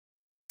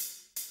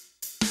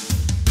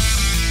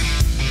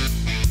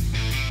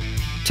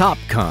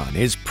Topcon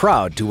is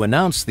proud to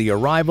announce the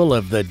arrival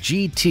of the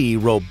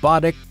GT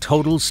Robotic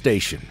Total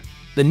Station.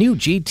 The new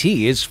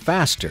GT is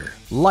faster,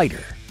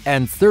 lighter,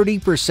 and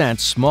 30%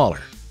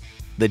 smaller.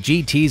 The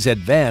GT's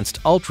advanced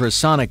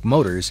ultrasonic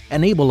motors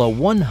enable a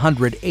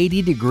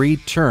 180-degree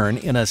turn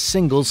in a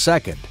single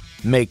second,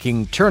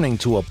 making turning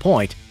to a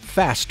point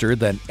faster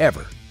than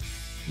ever.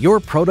 Your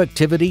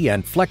productivity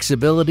and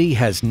flexibility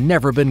has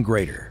never been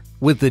greater,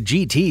 with the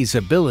GT's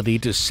ability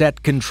to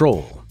set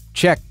control,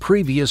 check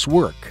previous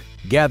work,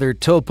 gather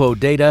topo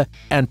data,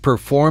 and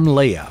perform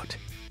layout.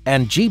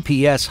 And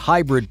GPS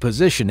hybrid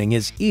positioning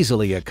is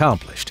easily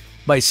accomplished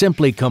by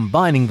simply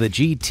combining the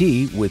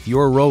GT with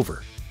your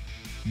rover.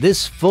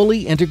 This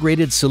fully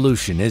integrated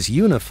solution is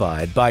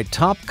unified by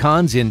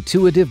Topcon's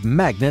intuitive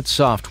magnet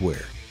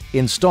software,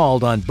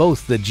 installed on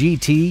both the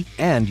GT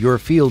and your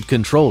field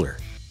controller,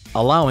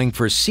 allowing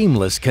for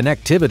seamless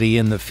connectivity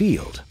in the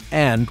field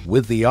and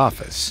with the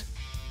office.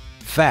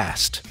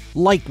 Fast,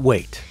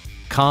 lightweight,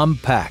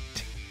 compact.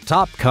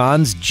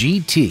 Topcon's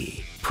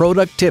GT.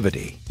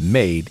 Productivity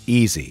made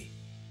easy.